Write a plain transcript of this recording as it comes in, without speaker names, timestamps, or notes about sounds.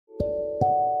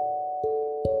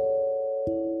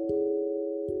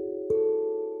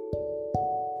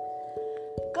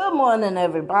Good morning,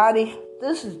 everybody.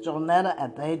 This is Jonetta,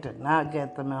 and they did not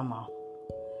get the memo.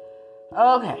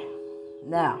 Okay,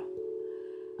 now,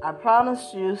 I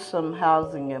promised you some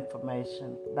housing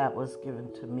information that was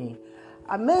given to me.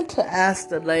 I meant to ask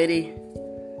the lady,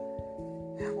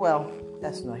 well,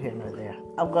 that's no here nor there.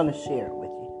 I'm going to share it with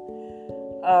you.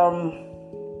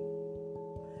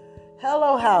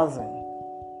 Hello Housing.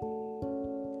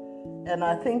 And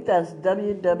I think that's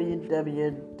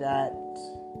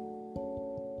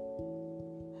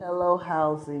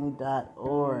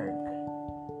www.hellohousing.org.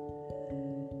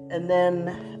 And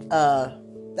then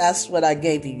that's what I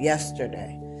gave you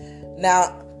yesterday.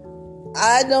 Now,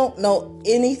 I don't know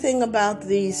anything about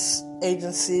these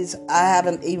agencies. I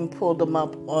haven't even pulled them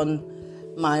up on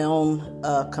my own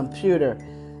computer.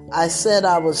 I said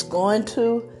I was going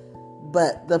to,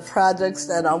 but the projects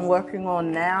that I'm working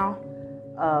on now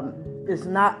is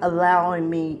not allowing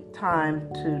me time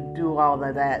to do all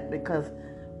of that, because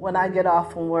when I get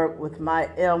off from work with my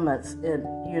ailments,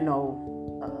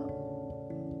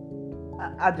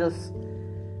 I just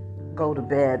go to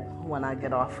bed when I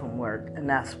get off from work, and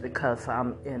that's because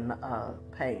I'm in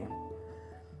pain.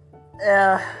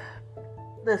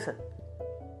 Listen.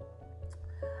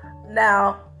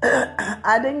 Now,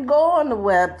 I didn't go on the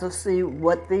web to see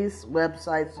what these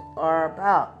websites are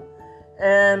about,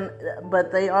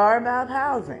 but they are about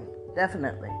housing,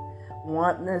 definitely.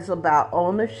 One is about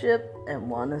ownership, and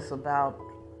one is about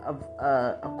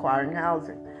acquiring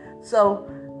housing. So,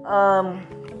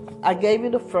 I gave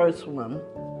you the first one,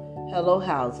 Hello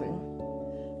Housing.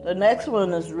 The next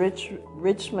one is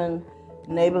Richmond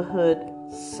Neighborhood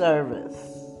Service,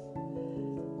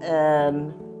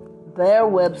 and their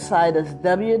website is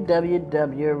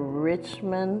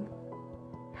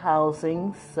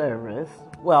www.richmondhousingservice.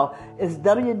 Well, it's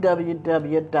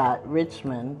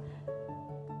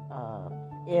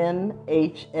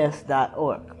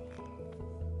www.richmondnhs.org.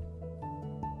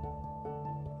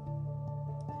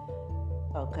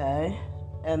 Okay,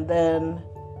 and then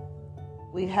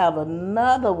we have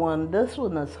another one. This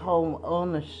one is home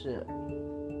ownership,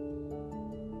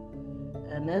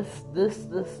 and this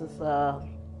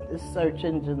search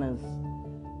engine is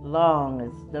long.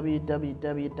 It's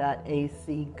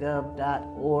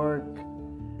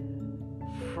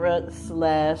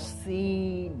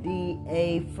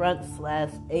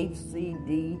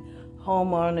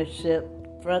home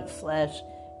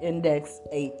ownership/index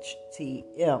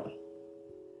HTM.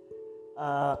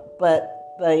 But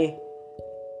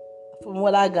from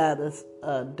what I got, is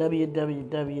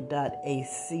www.ac.org.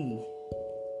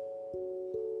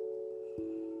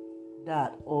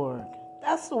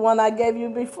 That's the one I gave you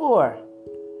before.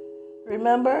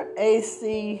 Remember,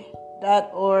 ac.org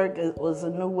was a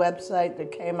new website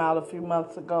that came out a few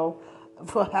months ago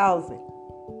for housing.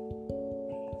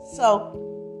 So,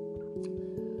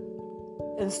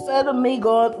 instead of me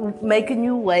making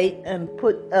you wait and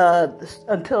put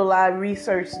until I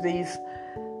research these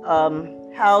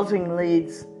housing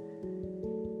leads,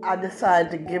 I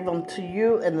decided to give them to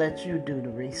you and let you do the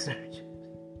research.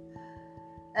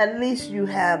 At least you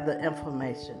have the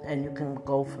information and you can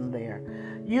go from there.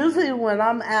 Usually when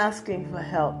I'm asking for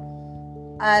help,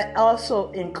 I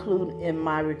also include in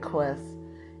my request,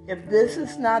 if this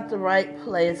is not the right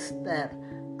place that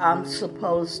I'm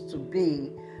supposed to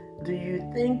be, do you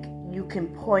think you can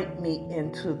point me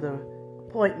to the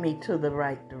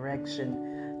right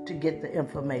direction to get the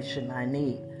information I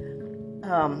need?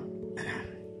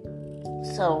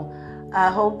 So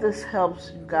I hope this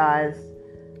helps you guys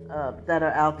that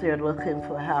are out there looking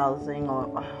for housing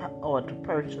or to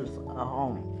purchase a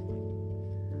home.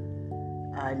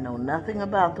 I know nothing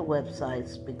about the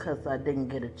websites because I didn't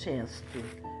get a chance to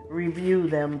review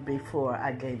them before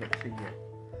I gave it to you.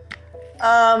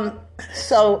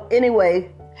 So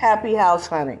anyway, happy house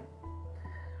hunting.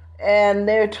 And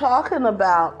they're talking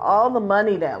about all the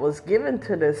money that was given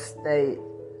to this state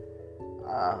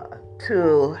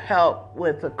to help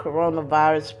with the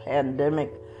coronavirus pandemic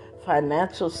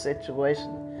financial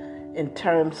situation in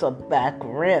terms of back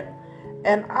rent.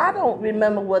 And I don't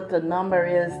remember what the number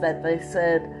is that they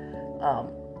said.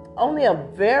 Only a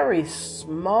very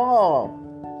small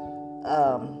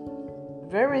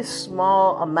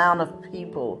amount of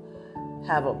people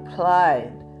have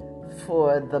applied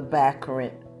for the back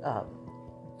rent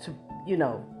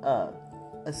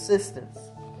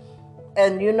assistance.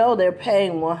 And they're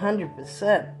paying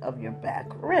 100% of your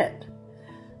back rent.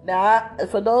 Now,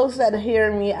 for those that are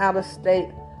hearing me out of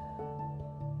state,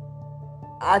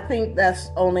 I think that's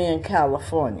only in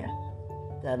California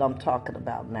that I'm talking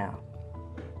about now.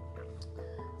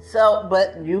 So,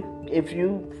 but if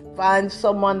you find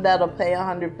someone that'll pay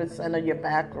 100% of your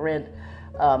back rent,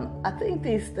 I think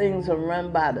these things are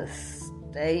run by the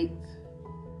state.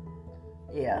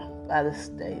 Yeah, by the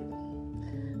state.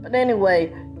 But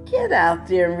anyway, get out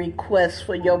there and request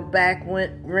for your back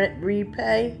rent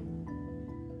repay.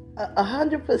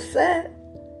 100%.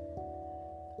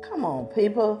 Come on,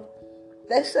 people.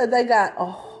 They said they got a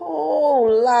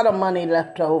whole lot of money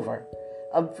left over.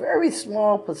 A very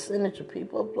small percentage of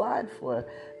people applied for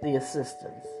the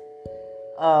assistance.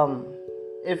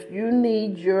 If you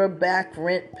need your back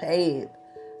rent paid,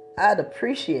 I'd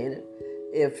appreciate it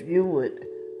if you would.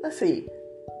 Let's see.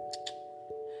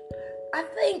 I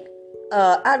think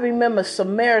I remember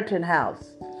Samaritan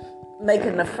House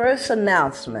making the first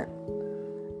announcement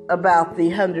about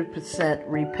the 100%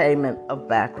 repayment of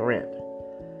back rent.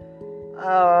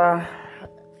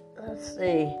 Let's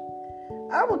see.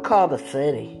 I would call the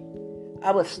city.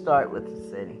 I would start with the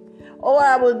city. Or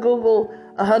I would Google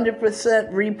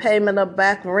 100% repayment of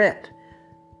back rent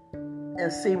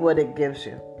and see what it gives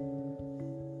you.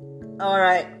 All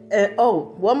right. And,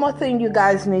 one more thing you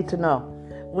guys need to know.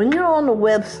 When you're on the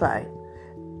website,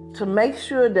 to make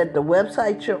sure that the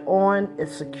website you're on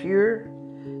is secure,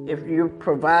 if you're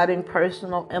providing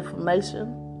personal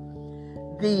information,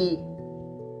 the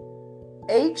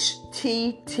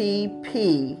HTTP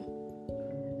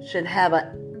should have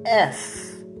an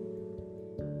S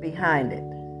behind it.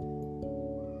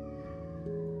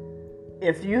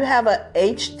 If you have a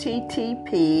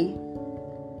HTTP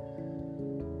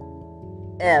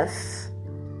S ://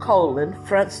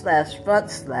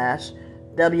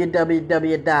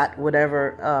 www.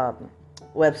 whatever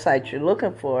website you're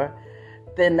looking for,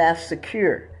 then that's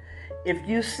secure. If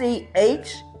you see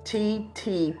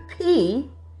HTTP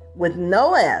with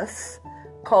no S ://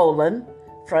 www.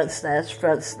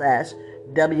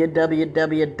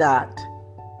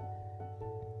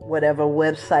 whatever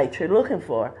website you're looking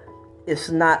for, it's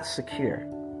not secure.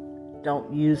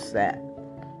 Don't use that.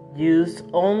 Use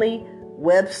only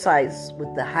websites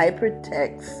with the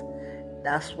hypertext.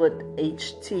 That's what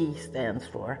HT stands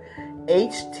for.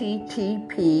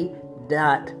 HTTP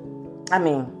dot,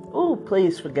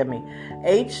 please forgive me.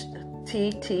 HTTPS :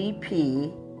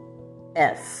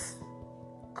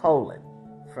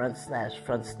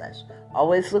 /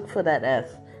 Always look for that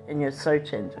S in your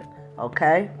search engine,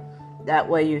 okay? That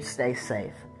way you stay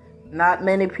safe. Not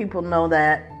many people know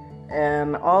that,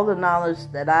 and all the knowledge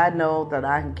that I know that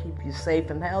I can keep you safe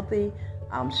and healthy,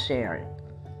 I'm sharing.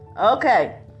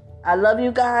 Okay, I love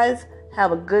you guys.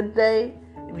 Have a good day.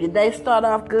 If your day start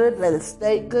off good, let it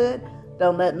stay good.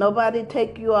 Don't let nobody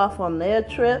take you off on their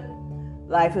trip.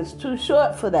 Life is too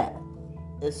short for that.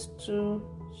 It's too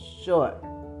short.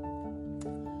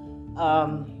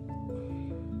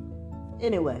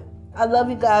 Anyway, I love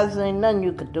you guys. There ain't nothing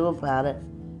you can do about it.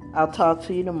 I'll talk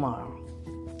to you tomorrow.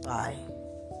 Bye.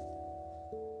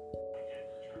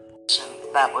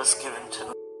 That was given to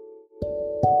me.